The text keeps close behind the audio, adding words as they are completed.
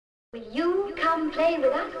You come play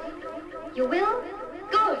with us? You will?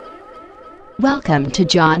 Good. Welcome to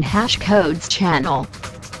JohnHashCode's channel.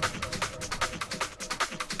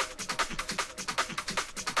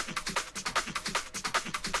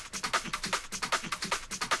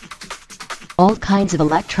 All kinds of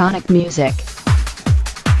electronic music.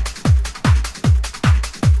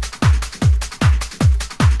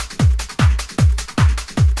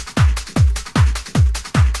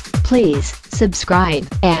 Please subscribe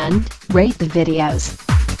and rate the videos.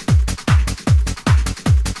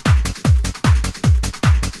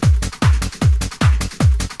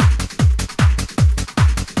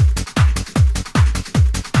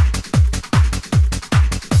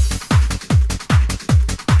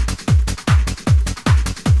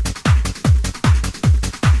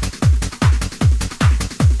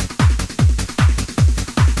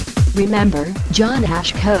 Remember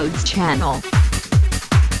JohnHashCode's channel.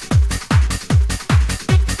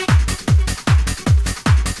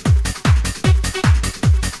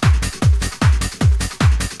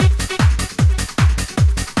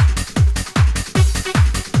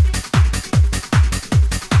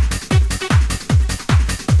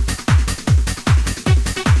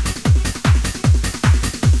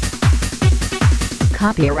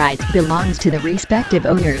 Copyright belongs to the respective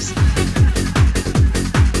owners.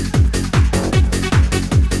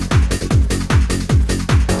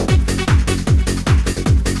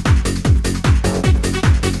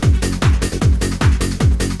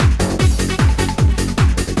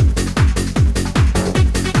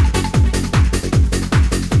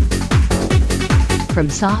 From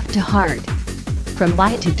soft to hard, from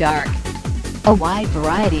light to dark, a wide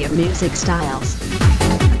variety of music styles.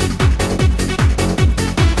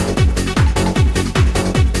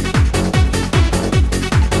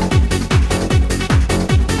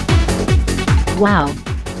 Wow!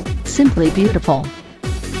 Simply beautiful.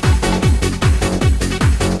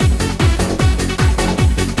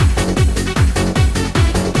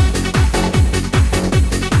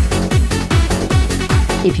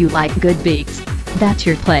 If you like good beats, that's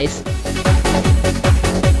your place.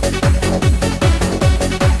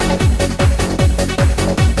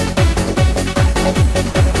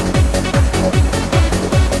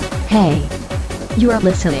 Hey! You are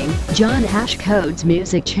listening JohnHashCode's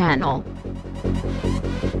music channel.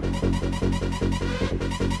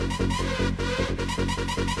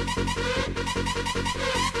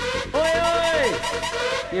 Oi, oi!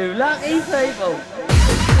 You lucky people!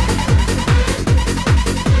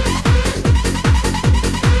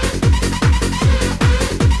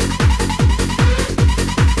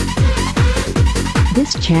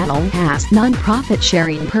 This channel has non-profit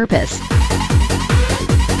sharing purpose.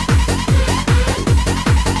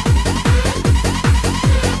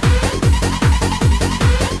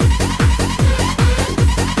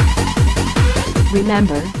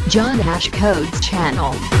 Remember JohnHashCode's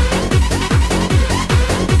channel.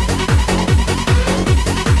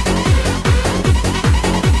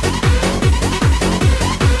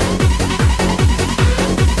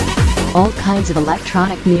 All kinds of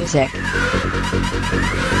electronic music.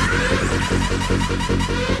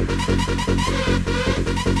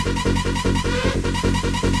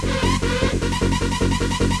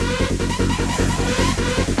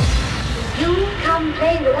 You come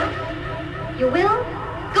play with us? You will?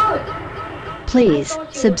 Good. Please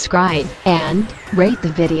subscribe and rate the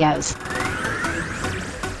videos.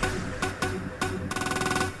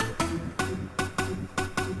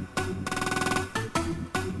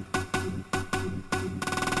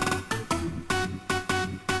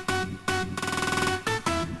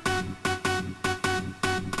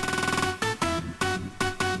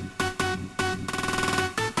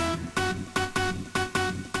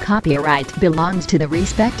 Copyright belongs to the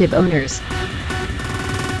respective owners.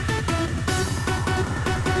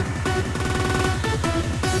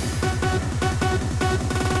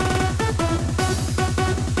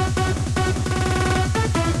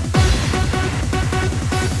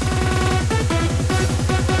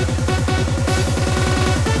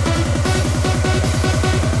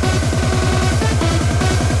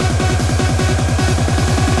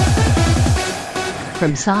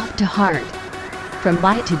 From soft to hard, from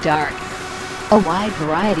light to dark, a wide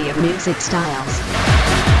variety of music styles.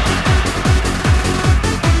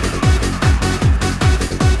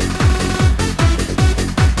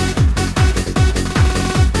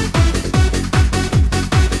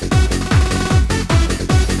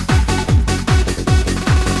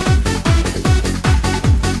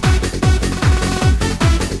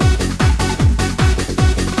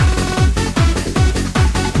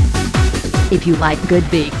 If you like good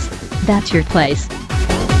beats, that's your place.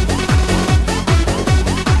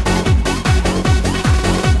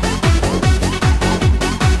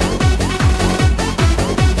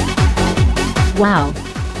 Wow!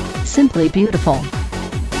 Simply beautiful.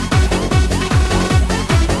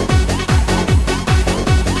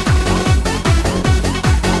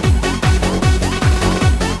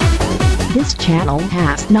 This channel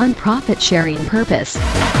has non-profit sharing purpose.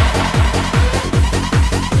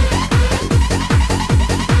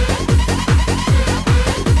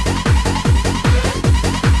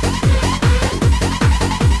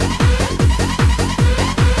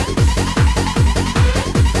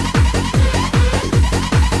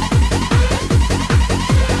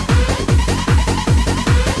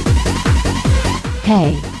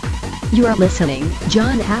 Hey! You are listening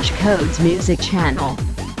JohnHashCode's music channel.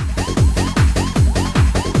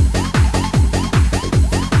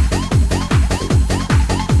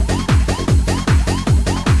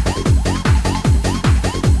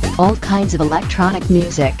 All kinds of electronic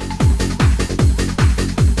music.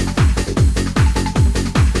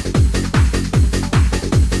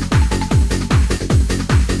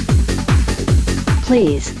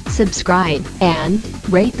 Please subscribe and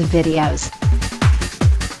rate the videos.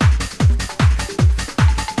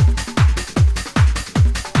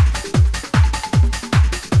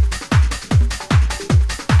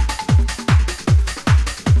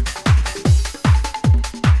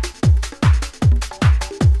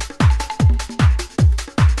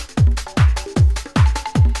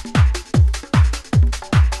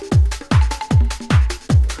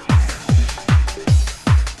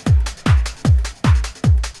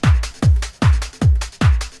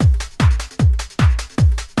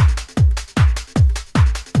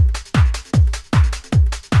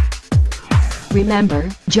 Remember,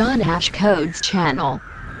 JohnHashCode's channel.